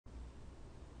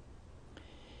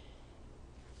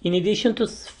In addition to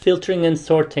filtering and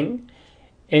sorting,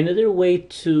 another way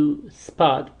to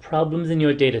spot problems in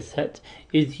your dataset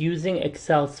is using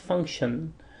Excel's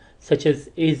function such as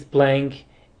IsBlank,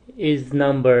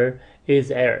 IsNumber,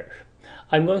 IsError.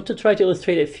 I'm going to try to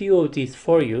illustrate a few of these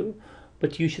for you,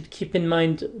 but you should keep in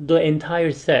mind the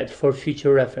entire set for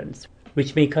future reference,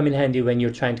 which may come in handy when you're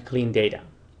trying to clean data.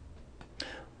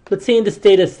 Let's say in this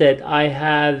data set I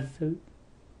have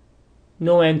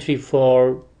no entry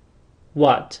for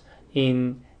what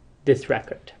in this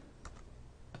record.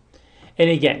 And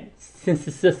again, since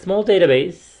this is a small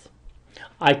database,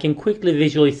 I can quickly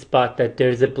visually spot that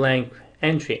there's a blank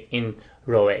entry in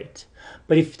row 8.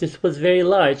 But if this was very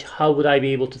large, how would I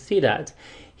be able to see that?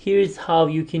 Here's how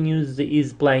you can use the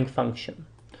IsBlank function.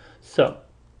 So,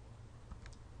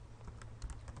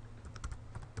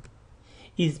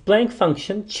 IsBlank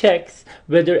function checks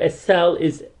whether a cell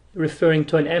is referring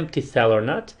to an empty cell or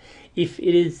not. If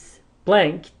it is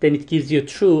blank, then it gives you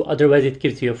true, otherwise it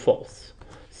gives you a false.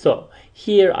 So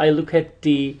here I look at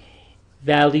the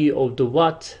value of the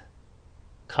what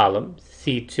column,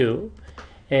 C2,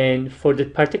 and for the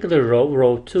particular row,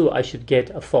 row 2, I should get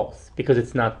a false because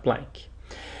it's not blank.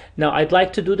 Now I'd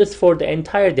like to do this for the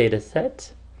entire data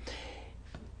set.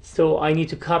 So I need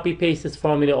to copy paste this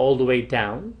formula all the way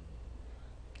down.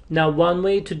 Now one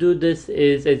way to do this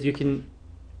is, as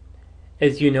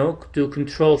you know, do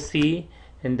Control C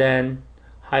and then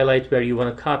highlight where you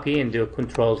want to copy and do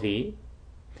Control V.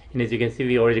 And as you can see,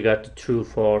 we already got the true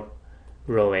for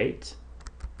row 8.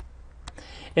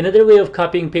 Another way of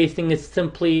copying and pasting is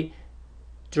simply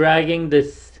dragging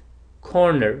this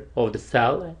corner of the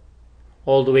cell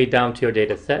all the way down to your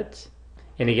data set.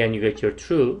 And again, you get your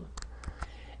true.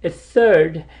 A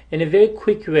third and a very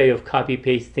quick way of copy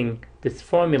pasting this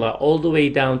formula all the way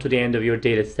down to the end of your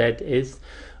data set is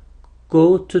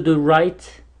go to the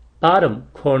right bottom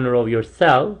corner of your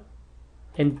cell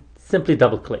and simply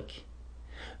double click.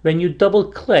 When you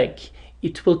double click,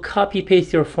 it will copy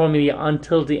paste your formula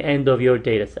until the end of your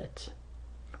data set,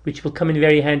 which will come in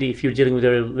very handy if you're dealing with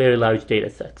very large data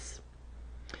sets.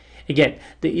 Again,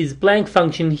 the IsBlank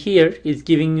function here is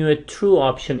giving you a true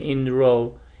option in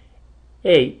row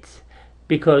 8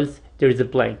 because there is a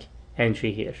blank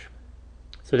entry here.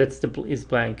 So that's the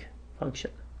IsBlank function.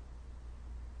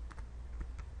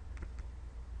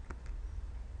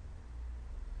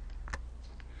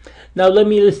 Now let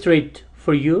me illustrate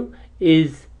for you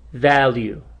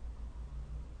IsValue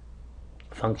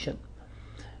function.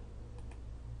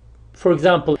 For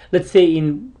example, let's say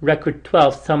in record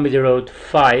 12 somebody wrote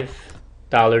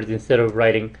 $5 instead of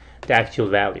writing the actual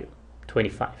value,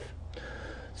 25.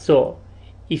 So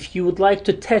if you would like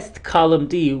to test column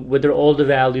D whether all the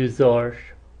values are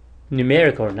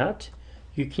numeric or not,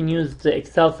 you can use the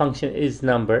Excel function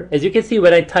IsNumber. As you can see,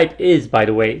 when I type is, by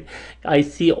the way, I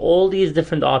see all these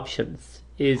different options.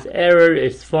 Is error,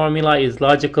 is formula, is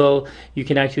logical. You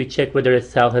can actually check whether a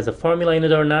cell has a formula in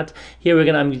it or not. Here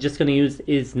I'm just going to use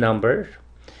IsNumber,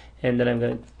 and then I'm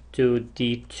going to do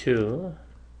D2.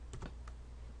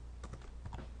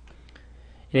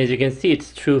 And as you can see,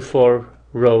 it's true for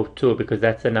row 2 because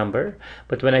that's a number.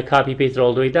 But when I copy paste it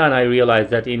all the way down, I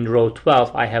realize that in row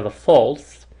 12 I have a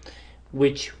false,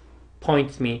 which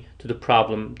points me to the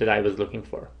problem that I was looking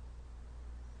for.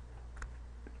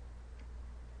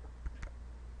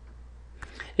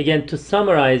 Again, to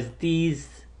summarize, these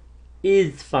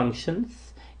is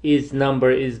functions,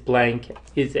 IsNumber, IsBlank,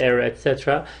 IsError,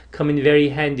 etc. come in very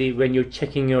handy when you're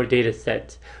checking your data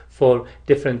set for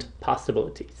different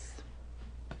possibilities.